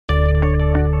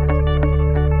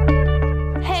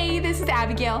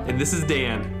And this is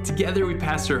Dan. Together we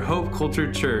pastor Hope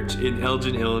Culture Church in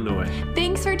Elgin, Illinois.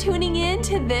 Thanks for tuning in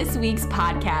to this week's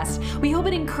podcast. We hope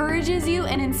it encourages you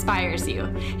and inspires you.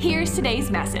 Here's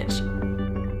today's message.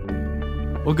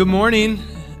 Well, good morning.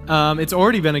 It's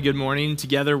already been a good morning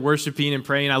together, worshiping and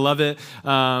praying. I love it.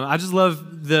 I just love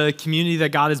the community that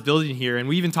God is building here. And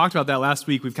we even talked about that last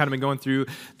week. We've kind of been going through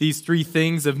these three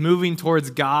things of moving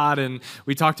towards God. And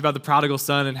we talked about the prodigal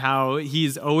son and how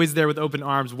he's always there with open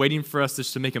arms, waiting for us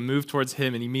just to make a move towards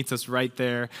him. And he meets us right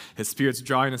there. His Spirit's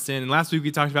drawing us in. And last week we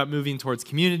talked about moving towards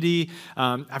community.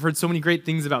 I've heard so many great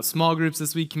things about small groups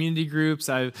this week, community groups.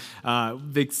 I've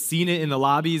seen it in the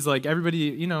lobbies. Like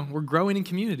everybody, we're growing in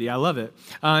community. I love it.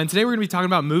 And today we're going to be talking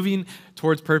about moving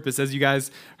towards purpose, as you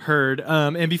guys heard.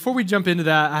 And before we jump into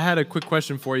that, I had a quick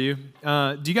question for you.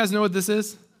 Do you guys know what this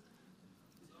is?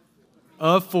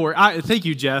 A fork. Thank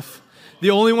you, Jeff. The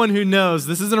only one who knows,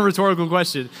 this isn't a rhetorical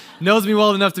question, knows me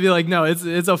well enough to be like, no,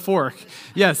 it's a fork.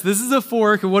 Yes, this is a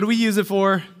fork. What do we use it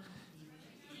for?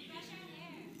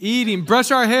 Eating. Brush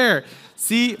our hair.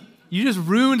 See, you just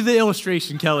ruined the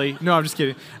illustration, Kelly. No, I'm just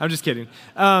kidding.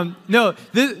 No,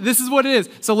 this is what it is.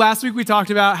 So last week we talked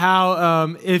about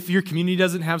how if your community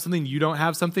doesn't have something, you don't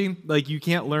have something. Like you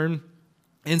can't learn.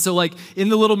 And so like in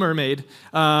The Little Mermaid,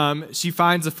 she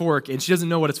finds a fork and she doesn't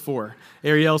know what it's for.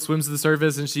 Ariel swims to the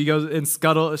surface and she goes and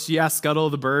she asks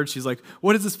Scuttle the bird, she's like,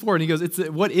 what is this for? And he goes,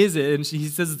 what is it? And he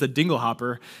says it's a dingle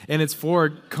hopper and it's for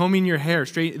combing your hair.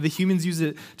 The humans use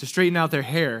it to straighten out their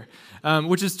hair,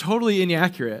 which is totally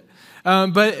inaccurate.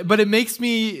 But it makes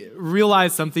me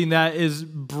realize something that is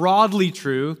broadly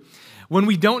true. When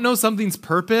we don't know something's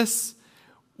purpose,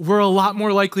 we're a lot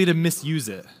more likely to misuse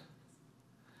it.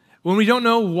 When we don't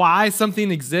know why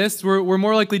something exists, we're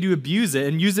more likely to abuse it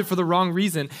and use it for the wrong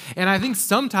reason. And I think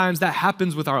sometimes that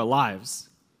happens with our lives.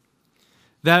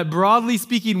 That broadly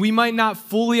speaking, we might not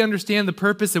fully understand the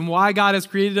purpose and why God has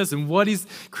created us and what He's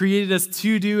created us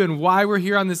to do and why we're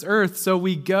here on this earth. So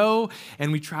we go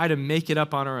and we try to make it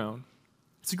up on our own.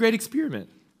 It's a great experiment.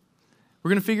 We're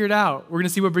going to figure it out. We're going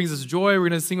to see what brings us joy. We're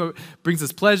going to see what brings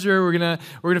us pleasure. We're going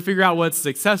to figure out what's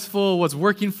successful, what's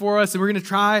working for us, and we're going to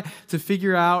try to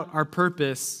figure out our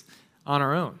purpose on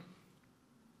our own.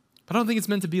 But I don't think it's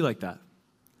meant to be like that.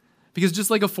 Because just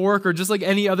like a fork or just like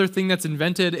any other thing that's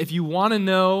invented, if you want to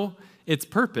know its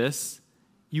purpose,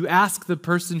 you ask the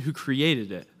person who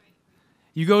created it.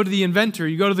 You go to the inventor,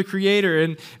 you go to the creator,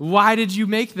 and why did you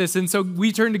make this? And so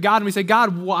we turn to God and we say,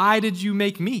 God, why did you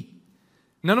make me?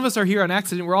 None of us are here on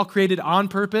accident. We're all created on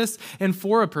purpose and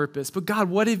for a purpose. But God,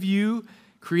 what have you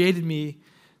created me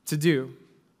to do?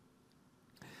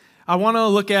 I want to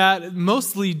look at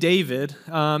mostly David.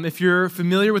 If you're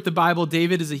familiar with the Bible,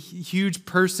 David is a huge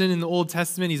person in the Old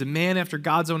Testament. He's a man after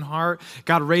God's own heart.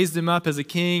 God raised him up as a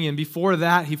king, and before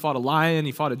that, he fought a lion,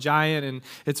 he fought a giant, and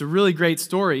it's a really great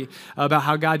story about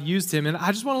how God used him. And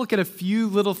I just want to look at a few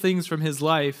little things from his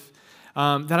life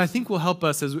that I think will help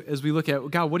us as we look at,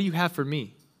 God, what do you have for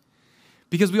me?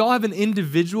 Because we all have an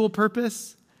individual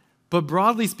purpose, but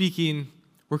broadly speaking,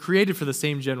 we're created for the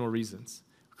same general reasons.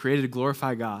 We're created to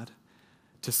glorify God,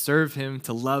 to serve Him,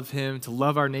 to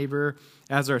love our neighbor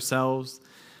as ourselves.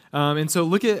 And so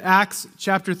look at Acts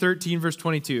chapter 13, verse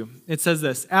 22. It says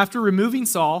this, after removing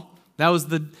Saul, that was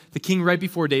the king right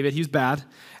before David, he was bad.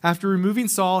 After removing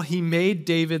Saul, he made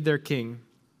David their king.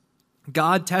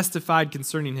 God testified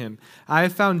concerning him. I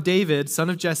have found David, son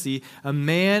of Jesse, a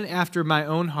man after my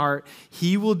own heart.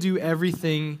 He will do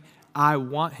everything I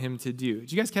want him to do.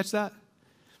 Did you guys catch that?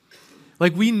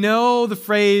 Like we know the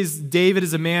phrase, David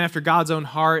is a man after God's own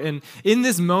heart. And in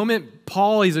this moment,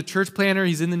 Paul, he's a church planner.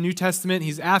 He's in the New Testament.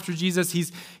 He's after Jesus.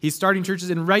 He's starting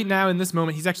churches. And right now in this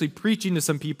moment, he's actually preaching to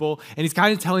some people. And he's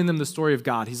kind of telling them the story of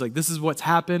God. He's like, this is what's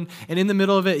happened. And in the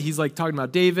middle of it, he's like talking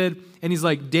about David. And he's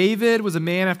like, David was a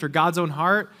man after God's own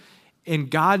heart. And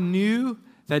God knew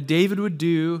that David would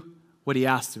do what he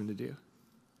asked him to do.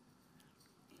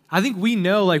 I think we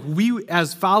know, like we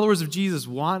as followers of Jesus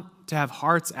want to have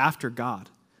hearts after God.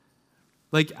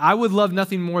 Like I would love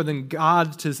nothing more than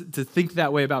God to think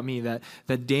that way about me, that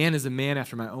Dan is a man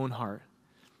after my own heart.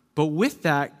 But with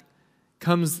that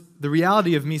comes the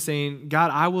reality of me saying,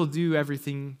 God, I will do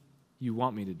everything you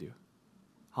want me to do.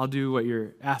 I'll do what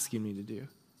you're asking me to do.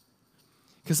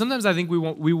 Because sometimes I think we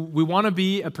want to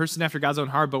be a person after God's own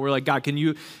heart, but we're like, God, can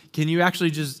you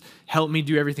actually just help me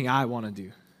do everything I want to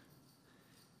do?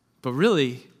 But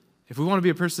really, if we want to be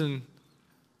a person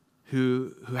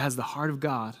who has the heart of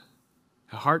God,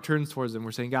 a heart turns towards him,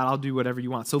 we're saying, God, I'll do whatever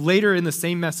you want. So later in the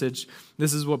same message,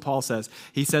 this is what Paul says.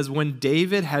 He says, when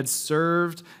David had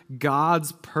served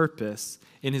God's purpose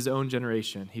in his own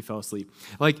generation, he fell asleep.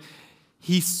 Like,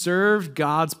 he served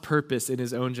God's purpose in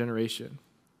his own generation.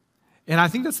 And I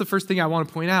think that's the first thing I want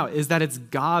to point out is that it's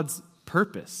God's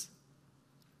purpose.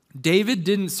 David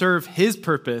didn't serve his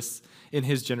purpose in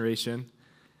his generation.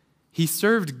 He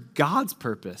served God's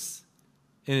purpose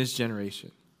in his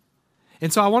generation.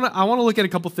 And so I want to look at a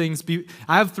couple things.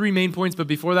 I have 3 main points, but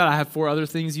before that, I have 4 other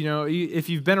things. You know, if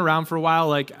you've been around for a while,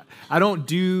 like I don't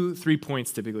do 3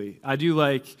 points typically. I do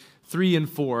like 3 and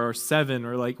 4 or 7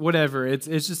 or like whatever. It's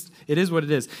just, it is what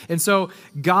it is. And so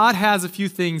God has a few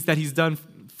things that he's done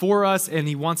for us and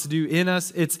he wants to do in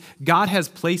us. It's God has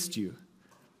placed you.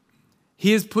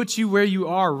 He has put you where you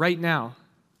are right now.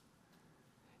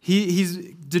 He's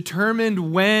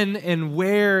determined when and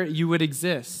where you would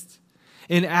exist.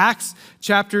 In Acts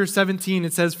chapter 17,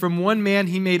 it says, "From one man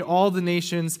he made all the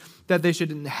nations that they should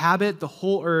inhabit the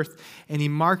whole earth, and he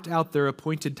marked out their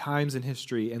appointed times in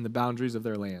history and the boundaries of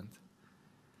their land."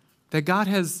 That God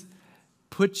has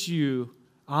put you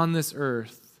on this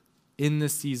earth in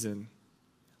this season.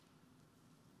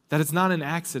 That it's not an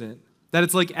accident. That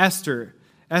it's like Esther.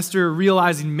 Esther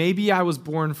realizing, maybe I was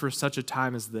born for such a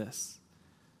time as this.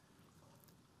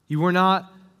 You were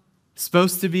not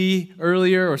supposed to be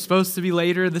earlier or supposed to be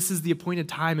later. This is the appointed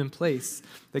time and place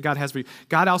that God has for you.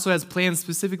 God also has plans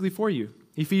specifically for you.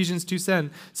 Ephesians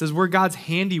 2:10 says, "We're God's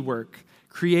handiwork,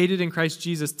 created in Christ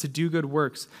Jesus to do good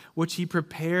works, which he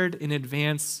prepared in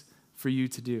advance for you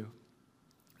to do."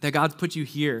 That God's put you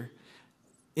here,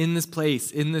 in this place,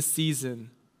 in this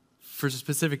season, for a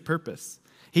specific purpose.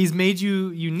 He's made you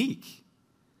unique.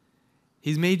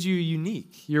 He's made you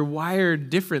unique. You're wired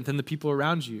different than the people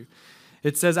around you.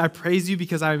 It says, "I praise you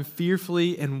because I am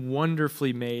fearfully and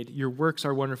wonderfully made. Your works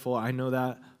are wonderful. I know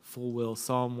that full well."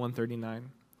 Psalm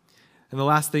 139. And the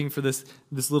last thing for this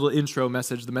little intro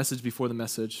message, the message before the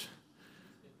message,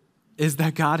 is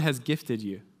that God has gifted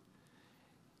you.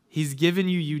 He's given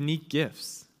you unique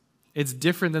gifts. It's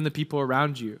different than the people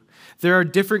around you. There are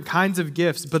different kinds of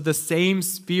gifts, but the same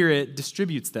Spirit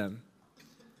distributes them.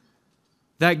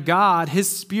 That God, his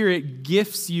Spirit,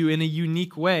 gifts you in a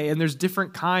unique way. And there's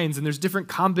different kinds and there's different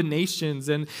combinations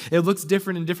and it looks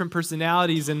different in different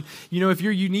personalities. And, you know, if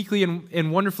you're uniquely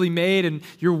and wonderfully made and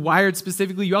you're wired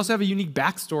specifically, you also have a unique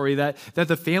backstory that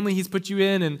the family he's put you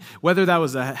in, and whether that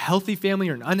was a healthy family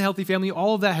or an unhealthy family,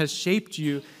 all of that has shaped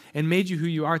you and made you who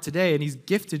you are today. And he's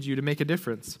gifted you to make a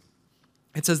difference.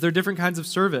 It says there are different kinds of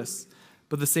service,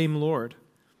 but the same Lord.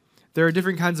 There are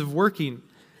different kinds of working,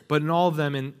 but in all of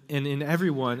them and in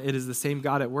everyone, it is the same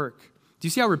God at work. Do you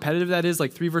see how repetitive that is?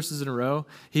 Like 3 verses in a row.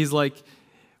 He's like,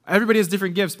 everybody has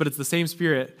different gifts, but it's the same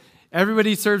Spirit.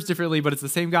 Everybody serves differently, but it's the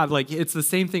same God. Like, it's the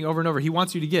same thing over and over. He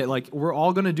wants you to get, like, we're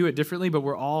all going to do it differently, but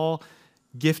we're all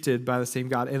gifted by the same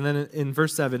God. And then in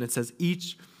verse 7, it says,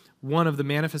 each one of the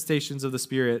manifestations of the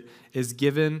Spirit is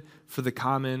given for the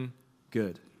common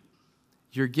good.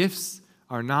 Your gifts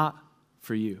are not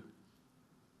for you.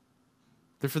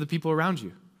 They're for the people around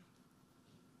you.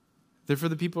 They're for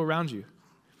the people around you.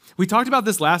 We talked about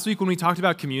this last week when we talked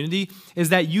about community, is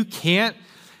that you can't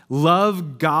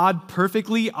love God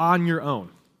perfectly on your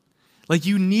own. Like,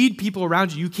 you need people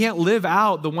around you. You can't live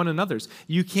out the one another's.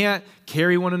 You can't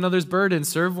carry one another's burden,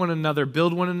 serve one another,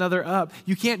 build one another up.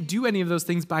 You can't do any of those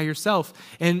things by yourself.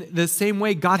 And the same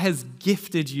way, God has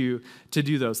gifted you to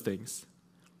do those things.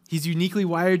 He's uniquely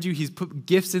wired you. He's put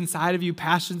gifts inside of you,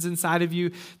 passions inside of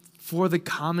you for the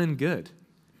common good,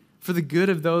 for the good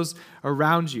of those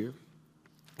around you.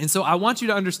 And so I want you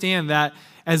to understand that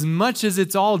as much as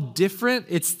it's all different,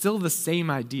 it's still the same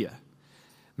idea.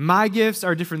 My gifts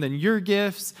are different than your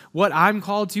gifts. What I'm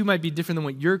called to might be different than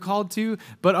what you're called to.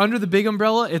 But under the big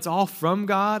umbrella, it's all from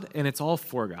God and it's all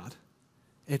for God.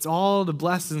 It's all to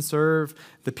bless and serve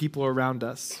the people around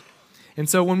us. And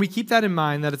so when we keep that in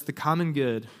mind, that it's the common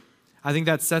good, I think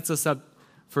that sets us up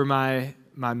for my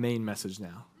main message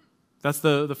now. That's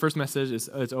the first message.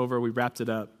 It's over. We wrapped it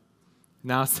up.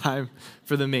 Now it's time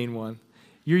for the main one.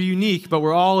 You're unique, but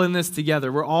we're all in this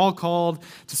together. We're all called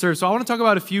to serve. So I want to talk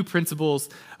about a few principles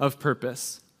of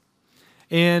purpose.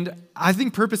 And I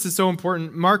think purpose is so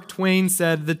important. Mark Twain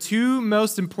said, "The 2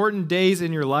 most important days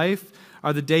in your life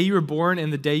are the day you were born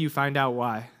and the day you find out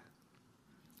why."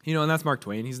 You know, and that's Mark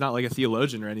Twain. He's not like a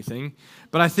theologian or anything.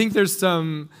 But I think there's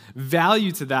some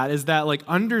value to that, is that like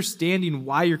understanding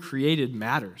why you're created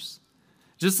matters.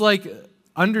 Just like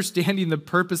understanding the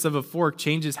purpose of a fork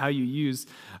changes how you use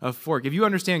a fork. If you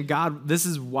understand, God, this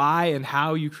is why and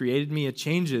how you created me, it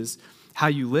changes how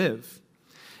you live.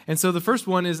 And so the first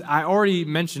one is, I already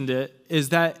mentioned it, is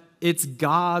that it's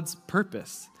God's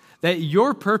purpose. That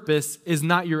your purpose is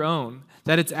not your own.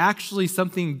 That it's actually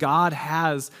something God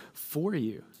has for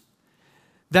you.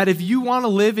 That if you want to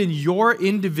live in your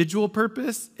individual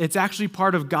purpose, it's actually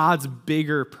part of God's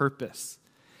bigger purpose.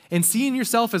 And seeing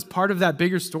yourself as part of that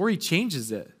bigger story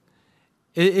changes it.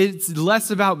 It's less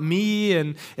about me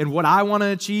and what I want to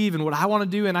achieve and what I want to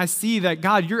do. And I see that,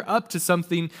 God, you're up to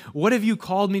something. What have you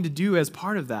called me to do as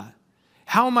part of that?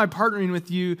 How am I partnering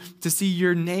with you to see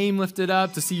your name lifted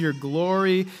up, to see your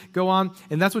glory go on?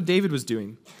 And that's what David was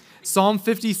doing. Psalm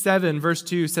 57, verse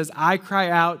 2 says, I cry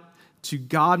out to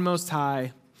God Most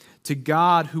High, to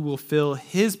God who will fill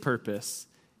his purpose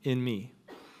in me.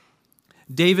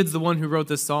 David's the one who wrote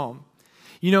this psalm.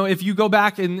 You know, if you go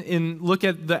back and look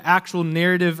at the actual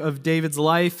narrative of David's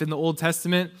life in the Old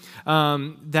Testament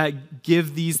that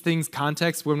give these things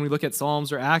context when we look at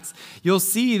Psalms or Acts, you'll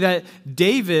see that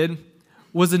David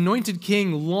was anointed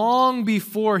king long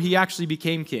before he actually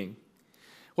became king.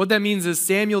 What that means is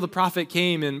Samuel the prophet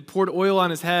came and poured oil on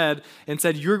his head and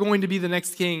said, you're going to be the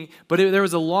next king. But there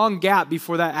was a long gap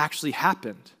before that actually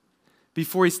happened,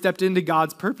 before he stepped into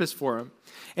God's purpose for him.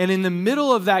 And in the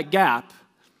middle of that gap,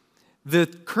 the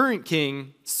current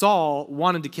king, Saul,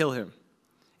 wanted to kill him.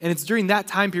 And it's during that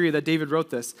time period that David wrote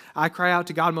this. I cry out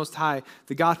to God Most High,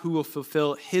 the God who will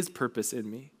fulfill his purpose in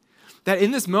me. That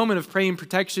in this moment of praying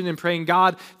protection and praying,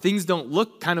 God, things don't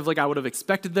look kind of like I would have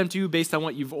expected them to based on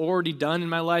what you've already done in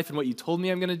my life and what you told me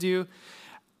I'm going to do.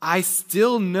 I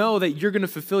still know that you're going to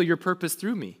fulfill your purpose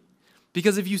through me.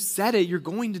 Because if you said it, you're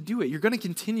going to do it. You're going to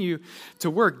continue to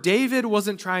work. David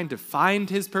wasn't trying to find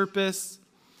his purpose.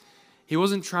 He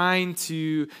wasn't trying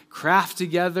to craft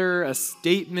together a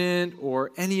statement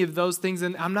or any of those things.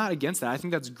 And I'm not against that. I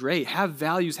think that's great. Have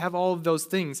values, have all of those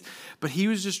things. But he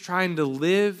was just trying to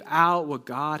live out what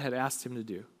God had asked him to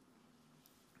do.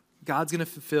 God's going to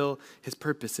fulfill his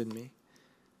purpose in me.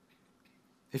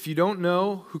 If you don't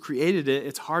know who created it,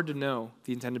 it's hard to know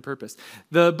the intended purpose.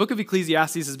 The book of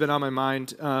Ecclesiastes has been on my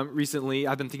mind recently.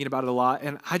 I've been thinking about it a lot,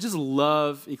 and I just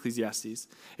love Ecclesiastes.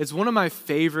 It's one of my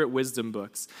favorite wisdom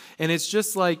books, and it's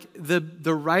just like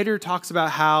the writer talks about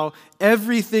how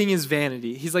everything is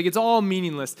vanity. He's like, it's all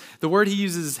meaningless. The word he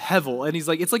uses is hevel, and he's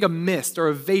like, it's like a mist or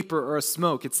a vapor or a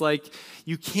smoke. It's like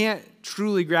you can't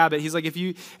truly grab it. He's like, if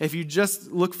you just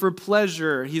look for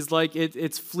pleasure, he's like,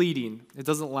 it's fleeting. It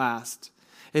doesn't last.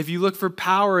 If you look for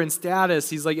power and status,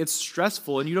 he's like, it's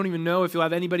stressful, and you don't even know if you'll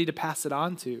have anybody to pass it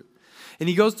on to. And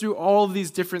he goes through all of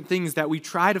these different things that we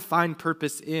try to find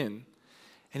purpose in.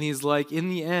 And he's like, in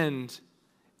the end,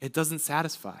 it doesn't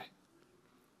satisfy.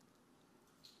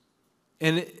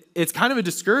 And it's kind of a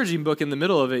discouraging book in the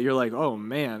middle of it. You're like, oh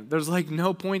man, there's like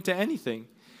no point to anything.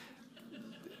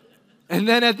 And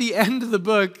then at the end of the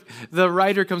book, the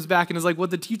writer comes back and is like, what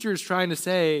the teacher is trying to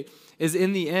say is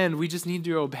in the end, we just need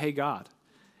to obey God.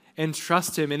 And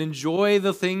trust him and enjoy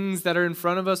the things that are in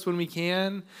front of us when we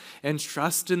can, and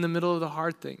trust in the middle of the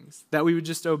hard things, that we would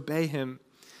just obey him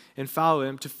and follow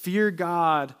him, to fear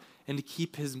God and to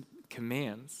keep his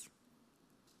commands.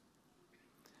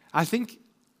 I think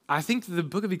the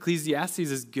book of Ecclesiastes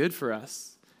is good for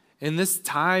us in this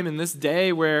time, in this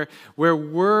day where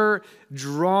we're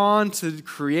drawn to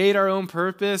create our own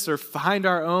purpose or find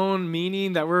our own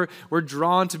meaning, that we're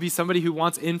drawn to be somebody who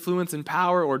wants influence and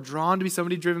power, or drawn to be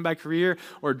somebody driven by career,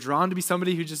 or drawn to be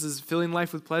somebody who just is filling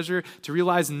life with pleasure, to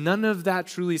realize none of that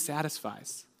truly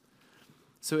satisfies.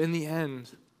 So in the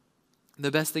end, the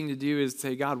best thing to do is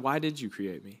say, God, why did you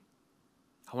create me?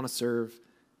 I want to serve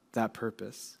that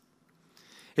purpose.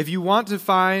 If you want to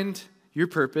find your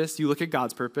purpose, you look at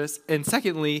God's purpose. And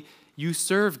secondly, you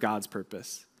serve God's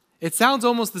purpose. It sounds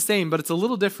almost the same, but it's a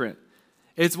little different.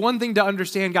 It's one thing to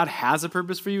understand God has a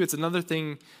purpose for you. It's another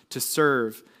thing to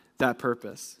serve that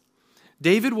purpose.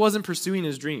 David wasn't pursuing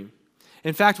his dream.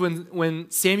 In fact, when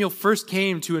Samuel first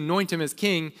came to anoint him as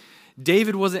king,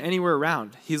 David wasn't anywhere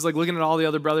around. He's like looking at all the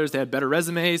other brothers. They had better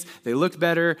resumes. They looked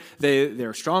better.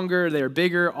 They're stronger. They're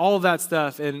bigger. All of that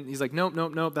stuff. And he's like, nope.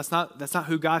 That's not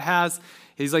who God has.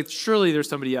 He's like, surely there's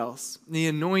somebody else. And he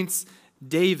anoints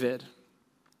David.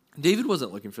 David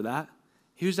wasn't looking for that.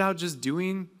 He was out just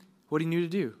doing what he knew to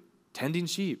do. Tending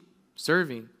sheep,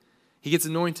 serving. He gets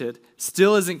anointed.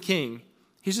 Still isn't king.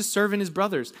 He's just serving his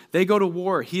brothers. They go to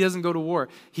war. He doesn't go to war.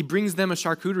 He brings them a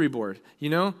charcuterie board,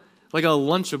 like a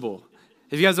Lunchable.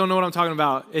 If you guys don't know what I'm talking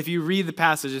about, if you read the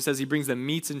passage, it says he brings them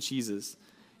meats and cheeses.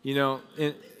 In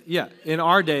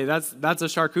our day, that's a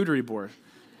charcuterie board.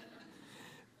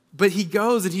 But he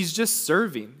goes and he's just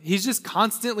serving. He's just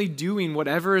constantly doing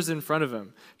whatever is in front of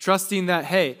him, trusting that,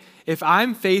 hey, if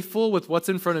I'm faithful with what's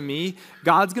in front of me,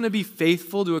 God's going to be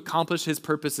faithful to accomplish his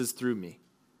purposes through me.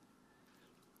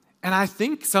 And I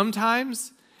think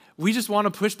sometimes we just want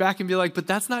to push back and be like, but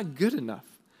that's not good enough.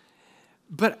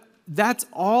 But that's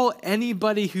all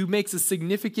anybody who makes a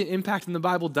significant impact in the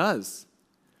Bible does.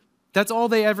 That's all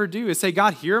they ever do is say,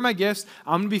 God, here are my gifts.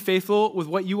 I'm going to be faithful with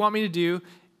what you want me to do,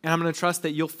 and I'm going to trust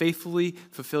that you'll faithfully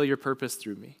fulfill your purpose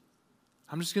through me.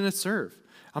 I'm just going to serve.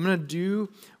 I'm going to do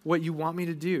what you want me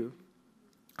to do.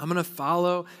 I'm going to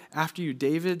follow after you.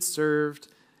 David served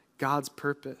God's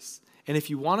purpose. And if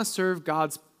you want to serve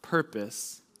God's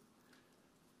purpose,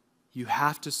 you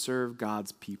have to serve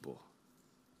God's people.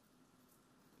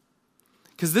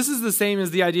 Because this is the same as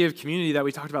the idea of community that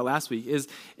we talked about last week,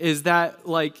 is that,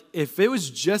 like, if it was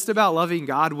just about loving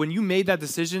God, when you made that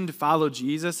decision to follow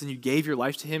Jesus and you gave your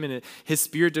life to him and his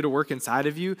spirit did a work inside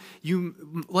of you,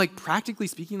 you, like, practically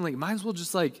speaking, like, might as well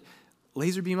just, like,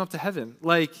 laser beam up to heaven.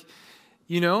 Like,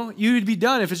 you know, you'd be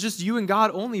done if it's just you and God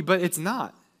only, but it's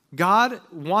not. God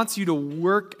wants you to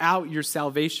work out your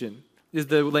salvation, is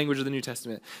the language of the New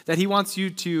Testament. That he wants you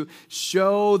to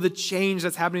show the change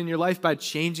that's happening in your life by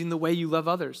changing the way you love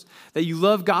others. That you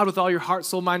love God with all your heart,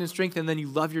 soul, mind, and strength, and then you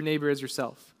love your neighbor as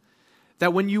yourself.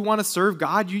 That when you want to serve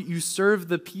God, you serve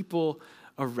the people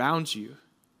around you.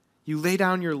 You lay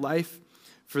down your life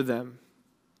for them.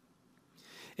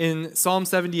 In Psalm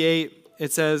 78,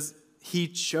 it says, he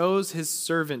chose his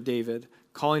servant David,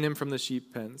 calling him from the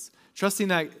sheep pens, trusting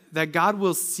that God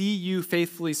will see you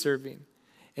faithfully serving.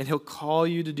 And he'll call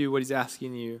you to do what he's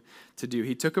asking you to do.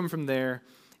 He took him from there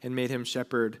and made him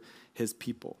shepherd his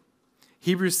people.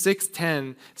 Hebrews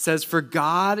 6:10 says, for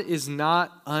God is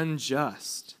not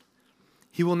unjust.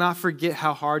 He will not forget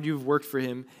how hard you've worked for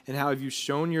him and how have you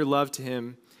shown your love to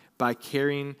him by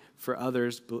caring for other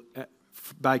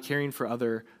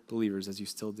believers as you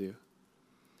still do.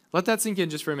 Let that sink in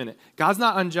just for a minute. God's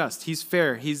not unjust. He's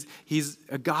fair. He's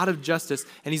a God of justice,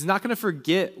 and he's not going to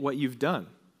forget what you've done.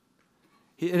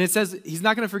 And it says he's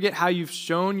not going to forget how you've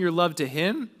shown your love to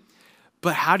him,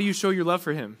 but how do you show your love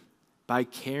for him? By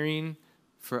caring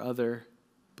for other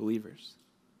believers.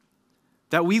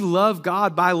 That we love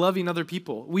God by loving other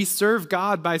people. We serve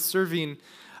God by serving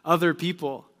other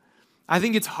people. I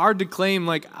think it's hard to claim,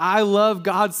 like, I love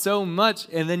God so much,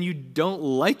 and then you don't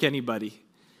like anybody.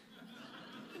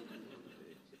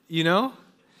 You know?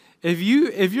 If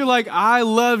you're like, I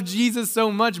love Jesus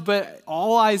so much, but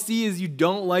all I see is you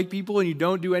don't like people and you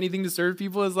don't do anything to serve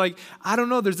people, it's like, I don't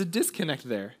know, there's a disconnect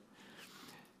there.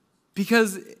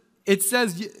 Because it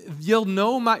says, you'll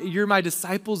know you're my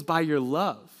disciples by your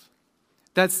love.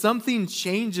 That something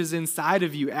changes inside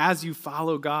of you as you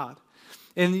follow God.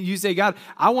 And you say, God,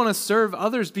 I want to serve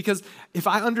others because if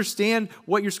I understand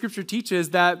what your scripture teaches,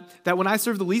 that when I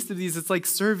serve the least of these, it's like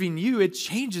serving you, it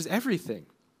changes everything.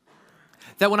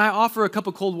 That when I offer a cup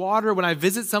of cold water, when I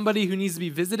visit somebody who needs to be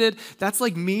visited, that's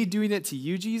like me doing it to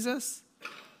you, Jesus.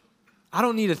 I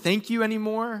don't need to thank you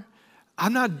anymore.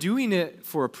 I'm not doing it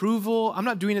for approval. I'm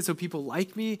not doing it so people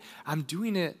like me. I'm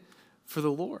doing it for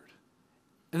the Lord.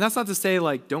 And that's not to say,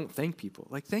 like, don't thank people.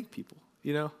 Like, thank people,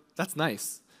 you know? That's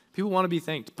nice. People want to be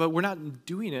thanked, but we're not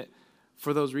doing it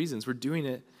for those reasons. We're doing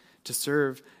it to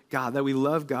serve God, that we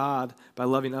love God by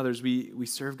loving others. We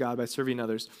serve God by serving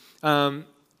others.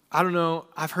 I don't know,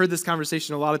 I've heard this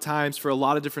conversation a lot of times for a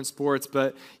lot of different sports,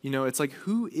 but, you know, it's like,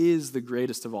 who is the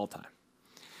greatest of all time?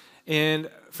 And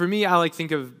for me, I like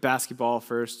think of basketball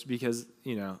first because,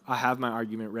 you know, I have my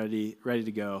argument ready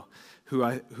to go, who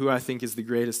I think is the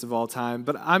greatest of all time.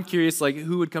 But I'm curious, like,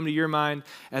 who would come to your mind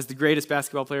as the greatest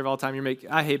basketball player of all time?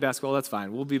 I hate basketball, that's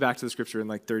fine. We'll be back to the scripture in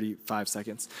like 35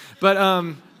 seconds. But,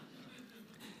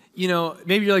 you know,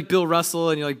 maybe you're like Bill Russell,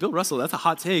 and you're like, Bill Russell, that's a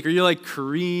hot take. Or you're like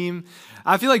Kareem.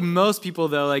 I feel like most people,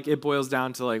 though, like, it boils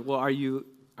down to, like, well, are you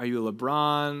a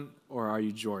LeBron or are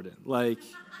you Jordan? Like,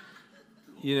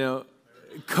 you know,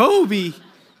 Kobe.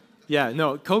 Yeah,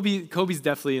 no, Kobe's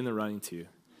definitely in the running, too.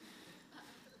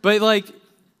 But, like,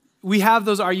 we have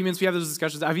those arguments, we have those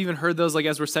discussions. I've even heard those, like,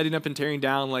 as we're setting up and tearing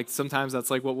down, like, sometimes that's,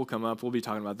 like, what will come up. We'll be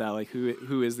talking about that, like,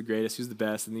 who is the greatest, who's the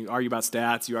best, and you argue about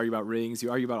stats, you argue about rings,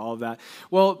 you argue about all of that.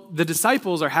 Well, the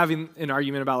disciples are having an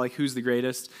argument about, like, who's the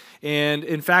greatest, and,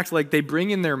 in fact, like, they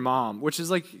bring in their mom, which is,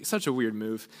 like, such a weird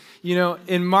move. You know,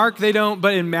 in Mark, they don't,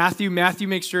 but in Matthew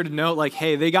makes sure to note, like,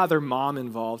 hey, they got their mom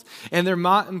involved, and their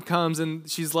mom comes, and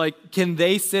she's like, can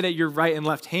they sit at your right and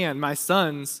left hand, my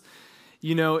sons,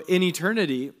 you know, in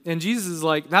eternity? And Jesus is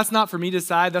like, that's not for me to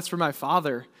decide, that's for my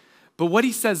Father. But what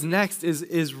he says next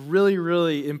is really,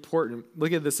 really important.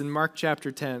 Look at this in Mark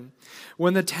chapter 10.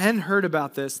 When the 10 heard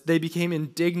about this, they became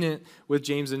indignant with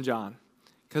James and John.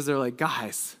 Because they're like,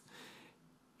 guys,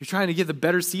 you're trying to get the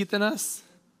better seat than us?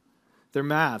 They're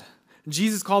mad.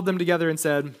 Jesus called them together and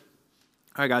said, all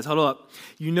right, guys, huddle up.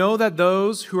 You know that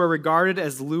those who are regarded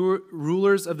as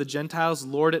rulers of the Gentiles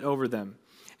lord it over them,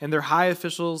 and their high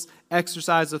officials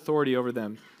exercise authority over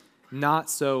them. Not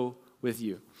so with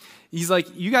you. He's like,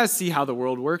 you guys see how the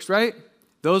world works, right?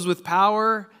 Those with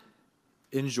power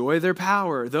enjoy their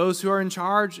power. Those who are in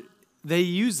charge, they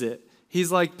use it.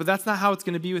 He's like, but that's not how it's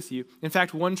going to be with you. In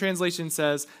fact, one translation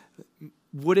says,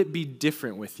 would it be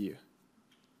different with you?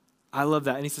 I love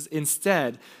that. And he says,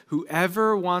 instead,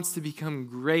 whoever wants to become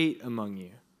great among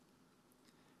you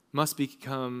must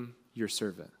become your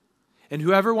servant. And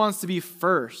whoever wants to be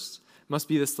first must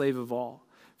be the slave of all.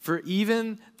 For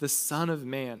even the Son of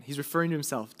Man, he's referring to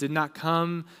himself, did not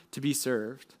come to be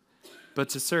served, but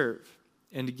to serve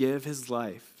and to give his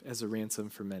life as a ransom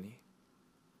for many.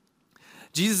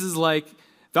 Jesus is like,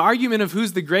 the argument of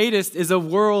who's the greatest is a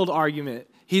world argument.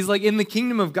 He's like, in the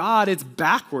kingdom of God, it's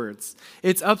backwards.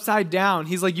 It's upside down.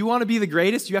 He's like, you want to be the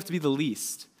greatest, you have to be the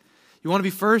least. You want to be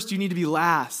first, you need to be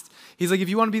last. He's like, if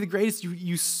you want to be the greatest,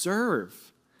 you serve.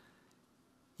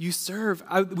 You serve.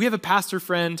 We have a pastor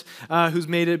friend who's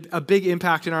made a big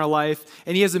impact in our life,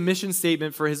 and he has a mission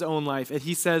statement for his own life. And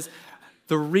he says,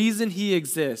 the reason he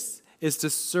exists is to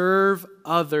serve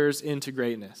others into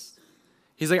greatness.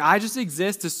 He's like, I just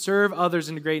exist to serve others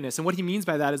into greatness. And what he means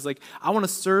by that is like, I want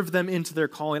to serve them into their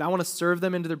calling. I want to serve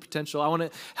them into their potential. I want to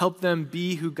help them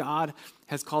be who God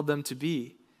has called them to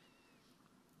be.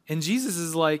 And Jesus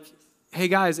is like, hey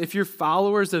guys, if you're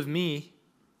followers of me,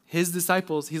 his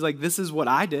disciples, he's like, this is what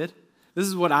I did. This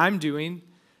is what I'm doing.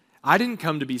 I didn't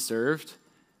come to be served.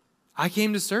 I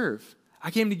came to serve. I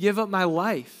came to give up my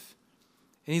life.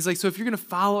 And he's like, so if you're going to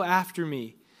follow after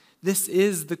me, this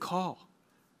is the call.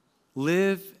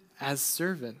 Live as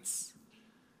servants.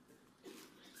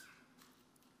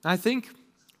 I think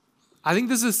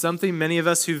this is something many of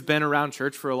us who've been around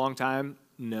church for a long time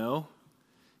know.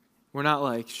 We're not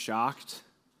like shocked.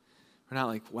 We're not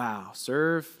like, wow,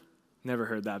 serve? Never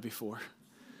heard that before.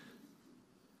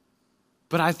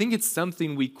 But I think it's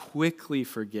something we quickly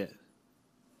forget.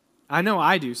 I know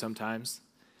I do sometimes.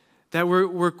 That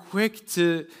we're quick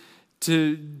to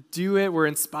do it. We're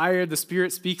inspired. The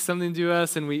Spirit speaks something to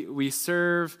us, and we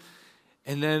serve.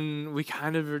 And then we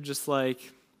kind of are just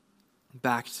like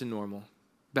back to normal.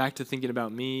 Back to thinking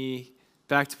about me.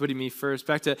 Back to putting me first.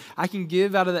 Back to, I can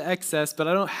give out of the excess, but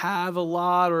I don't have a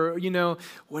lot, or,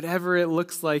 whatever it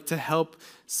looks like to help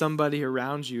somebody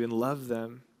around you and love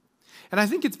them. And I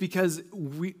think it's because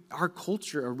our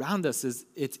culture around us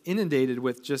it's inundated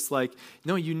with just like,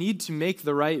 no, you need to make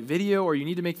the right video, or you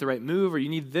need to make the right move, or you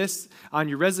need this on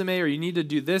your resume, or you need to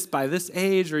do this by this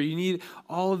age, or you need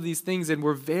all of these things. And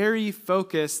we're very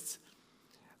focused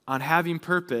on having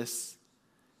purpose,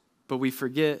 but we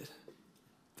forget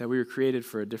that we were created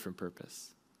for a different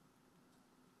purpose.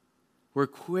 We're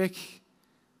quick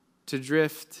to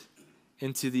drift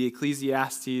into the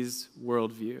Ecclesiastes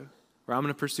worldview, where I'm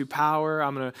going to pursue power,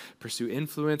 I'm going to pursue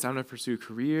influence, I'm going to pursue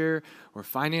career or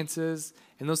finances.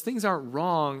 And those things aren't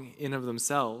wrong in of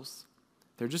themselves.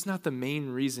 They're just not the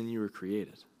main reason you were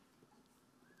created.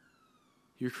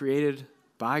 You're created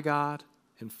by God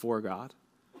and for God.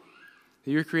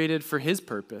 You're created for his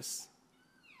purpose.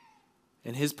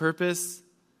 And his purpose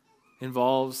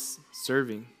involves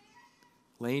serving,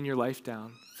 laying your life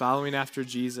down, following after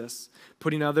Jesus,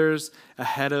 putting others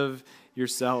ahead of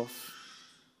yourself.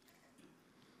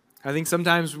 I think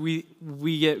sometimes we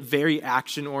get very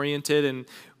action-oriented and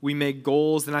we make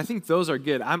goals, and I think those are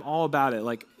good. I'm all about it.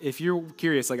 Like, if you're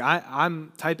curious, like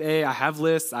I'm type A, I have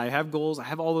lists, I have goals, I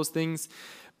have all those things,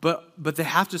 but they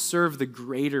have to serve the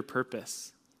greater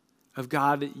purpose of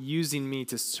God using me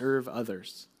to serve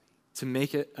others, to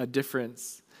make a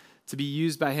difference, to be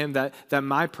used by him, that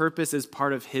my purpose is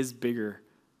part of his bigger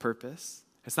purpose.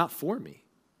 It's not for me.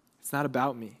 It's not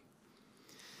about me.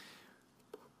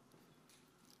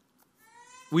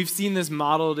 We've seen this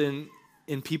modeled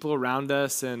in people around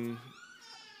us, and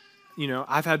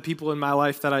I've had people in my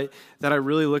life that I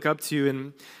really look up to,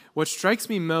 and what strikes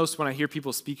me most when I hear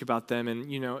people speak about them, and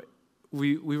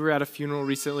we were at a funeral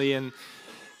recently, and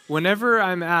whenever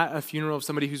I'm at a funeral of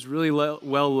somebody who's really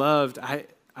well loved,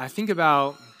 I think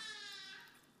about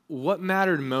what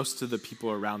mattered most to the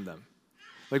people around them.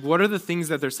 Like, what are the things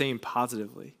that they're saying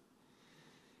positively?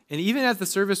 And even at the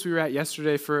service we were at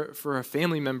yesterday for a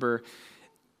family member,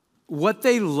 what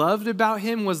they loved about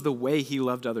him was the way he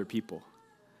loved other people.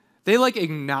 They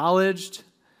acknowledged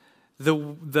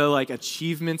the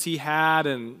achievements he had,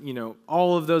 and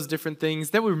all of those different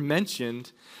things that were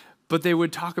mentioned, but they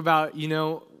would talk about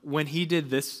when he did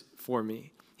this for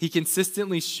me. He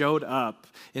consistently showed up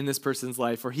in this person's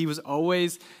life, or he was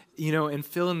always, and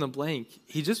fill in the blank.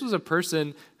 He just was a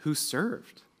person who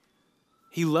served.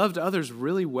 He loved others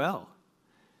really well.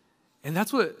 And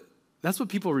that's what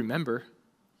people remember.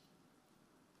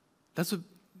 That's what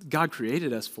God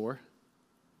created us for,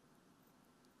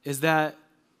 is that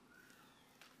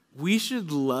we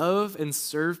should love and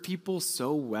serve people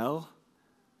so well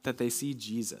that they see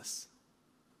Jesus.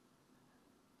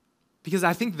 Because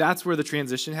I think that's where the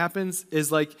transition happens,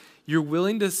 is like you're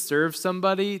willing to serve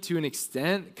somebody to an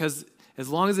extent because as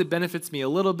long as it benefits me a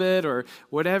little bit or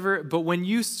whatever, but when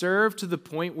you serve to the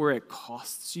point where it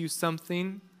costs you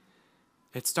something,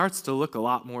 it starts to look a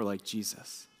lot more like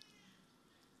Jesus.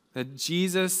 That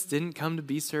Jesus didn't come to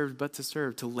be served, but to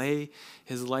serve, to lay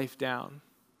his life down.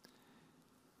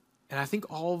 And I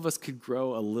think all of us could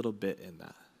grow a little bit in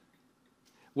that.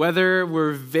 Whether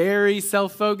we're very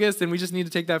self-focused and we just need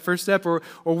to take that first step, or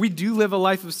we do live a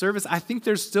life of service, I think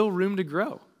there's still room to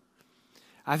grow.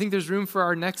 I think there's room for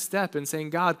our next step in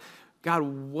saying, God,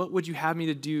 what would you have me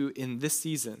to do in this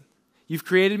season? You've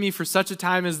created me for such a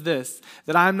time as this,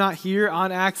 that I'm not here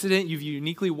on accident. You've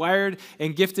uniquely wired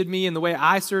and gifted me, in the way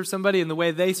I serve somebody and the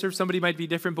way they serve somebody might be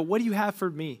different, but what do you have for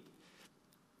me?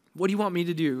 What do you want me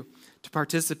to do to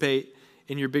participate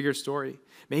in your bigger story?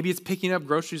 Maybe it's picking up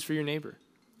groceries for your neighbor.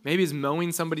 Maybe it's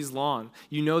mowing somebody's lawn.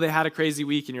 You know they had a crazy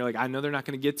week and you're like, I know they're not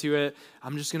going to get to it.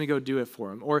 I'm just going to go do it for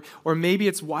them. Or maybe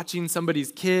it's watching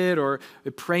somebody's kid or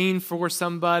praying for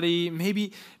somebody.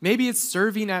 Maybe it's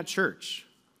serving at church.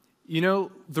 You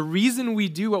know, the reason we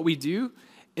do what we do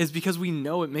is because we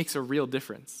know it makes a real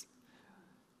difference.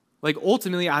 Like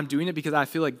ultimately, I'm doing it because I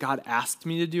feel like God asked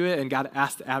me to do it and God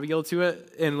asked Abigail to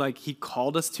it and like he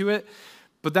called us to it.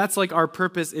 But that's like our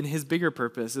purpose in his bigger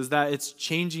purpose, is that it's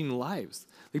changing lives.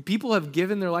 Like people have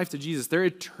given their life to Jesus. Their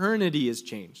eternity is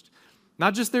changed.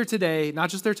 Not just their today, not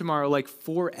just their tomorrow, like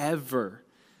forever.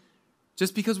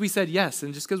 Just because we said yes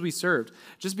and just because we served.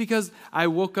 Just because I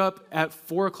woke up at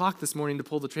 4 o'clock this morning to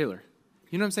pull the trailer.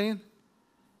 You know what I'm saying?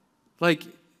 Like,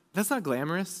 that's not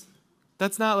glamorous.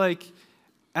 That's not like,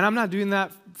 and I'm not doing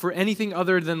that for anything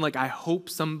other than like I hope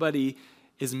somebody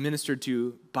is ministered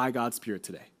to by God's Spirit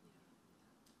today.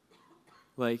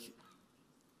 Like,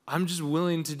 I'm just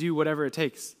willing to do whatever it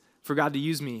takes for God to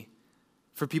use me,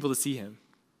 for people to see him.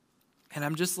 And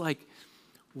I'm just like,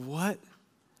 what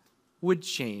would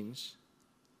change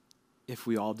if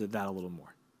we all did that a little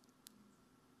more?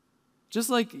 Just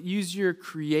like use your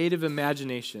creative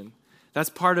imagination. That's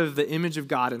part of the image of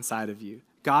God inside of you.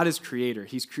 God is creator.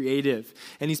 He's creative.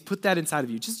 And he's put that inside of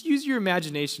you. Just use your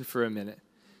imagination for a minute.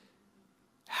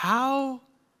 How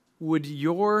would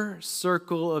your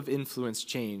circle of influence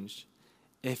change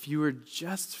if you were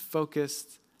just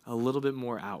focused a little bit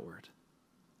more outward?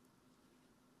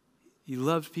 You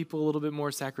loved people a little bit more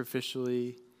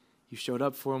sacrificially. You showed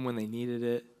up for them when they needed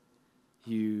it.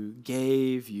 You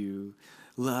gave, you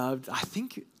loved. I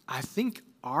think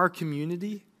our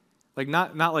community, like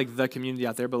not like the community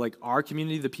out there, but like our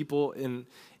community, the people in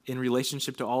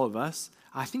relationship to all of us,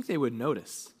 I think they would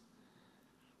notice.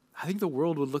 I think the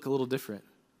world would look a little different.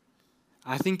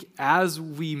 I think as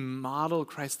we model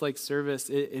Christ-like service,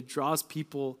 it draws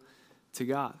people to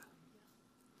God.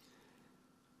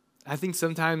 I think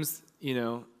sometimes,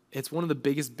 it's one of the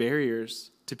biggest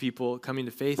barriers to people coming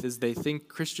to faith is they think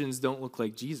Christians don't look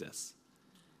like Jesus.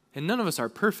 And none of us are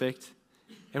perfect,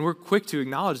 and we're quick to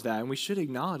acknowledge that, and we should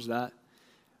acknowledge that.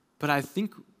 But I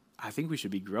think we should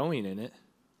be growing in it.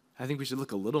 I think we should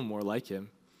look a little more like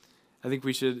him. I think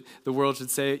the world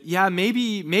should say, yeah,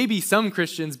 maybe some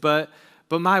Christians, but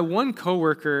my one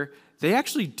coworker, they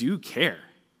actually do care.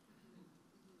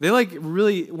 They like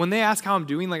really, when they ask how I'm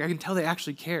doing, like I can tell they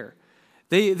actually care.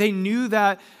 They knew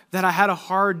that I had a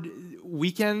hard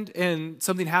weekend and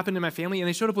something happened in my family and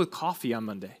they showed up with coffee on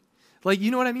Monday. Like,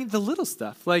 you know what I mean? The little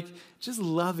stuff, like just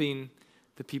loving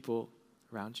the people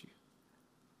around you.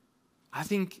 I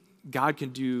think God can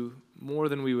do more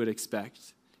than we would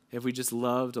expect if we just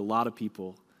loved a lot of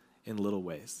people in little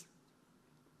ways.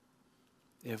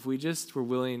 If we just were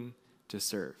willing to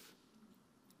serve.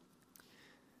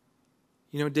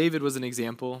 David was an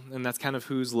example, and that's kind of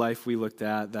whose life we looked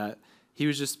at, that he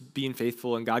was just being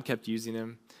faithful and God kept using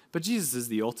him. But Jesus is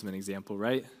the ultimate example,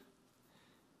 right?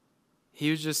 He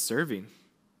was just serving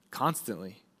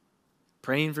constantly,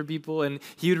 praying for people, and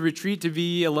he would retreat to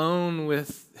be alone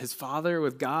with his Father,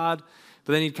 with God,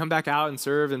 but then he'd come back out and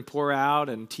serve and pour out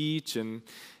and teach and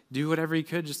do whatever he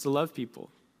could just to love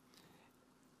people.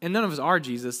 And none of us are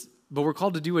Jesus, but we're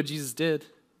called to do what Jesus did.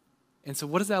 And so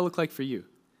what does that look like for you?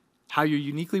 How you're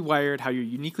uniquely wired, how you're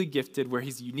uniquely gifted, where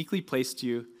he's uniquely placed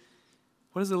you.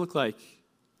 What does it look like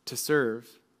to serve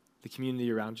the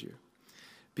community around you?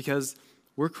 Because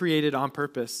we're created on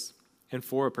purpose and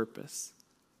for a purpose.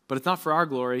 But it's not for our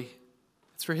glory,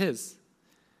 it's for his.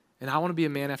 And I want to be a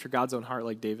man after God's own heart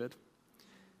like David.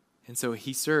 And so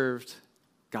he served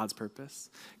God's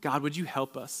purpose. God, would you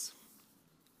help us?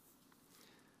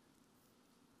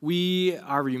 We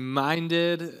are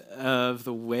reminded of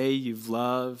the way you've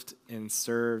loved and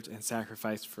served and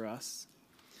sacrificed for us.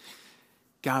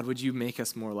 God, would you make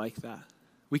us more like that?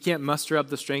 We can't muster up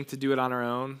the strength to do it on our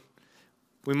own.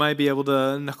 We might be able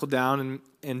to knuckle down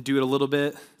and do it a little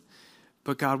bit,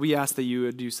 but God, we ask that you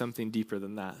would do something deeper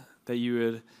than that you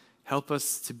would help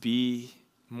us to be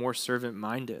more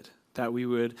servant-minded, that we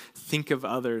would think of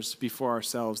others before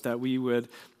ourselves, that we would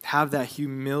have that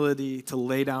humility to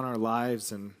lay down our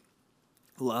lives and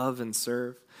love and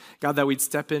serve. God, that we'd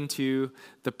step into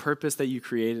the purpose that you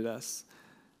created us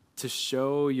to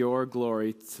show your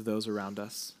glory to those around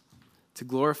us, to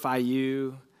glorify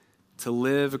you, to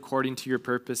live according to your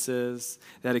purposes,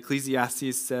 that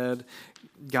Ecclesiastes said,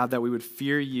 God, that we would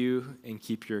fear you and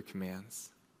keep your commands.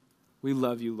 We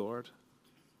love you, Lord.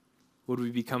 Would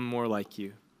we become more like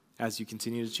you as you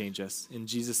continue to change us? In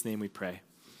Jesus' name we pray.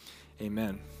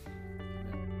 Amen.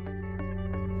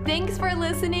 Thanks for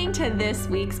listening to this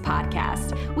week's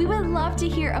podcast. We would love to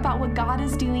hear about what God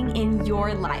is doing in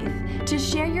your life. To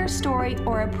share your story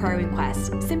or a prayer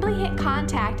request, simply hit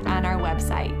contact on our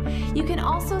website. You can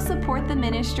also support the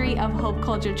ministry of Hope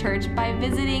Culture Church by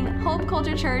visiting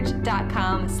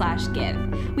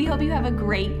hopeculturechurch.com/give. We hope you have a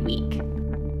great week.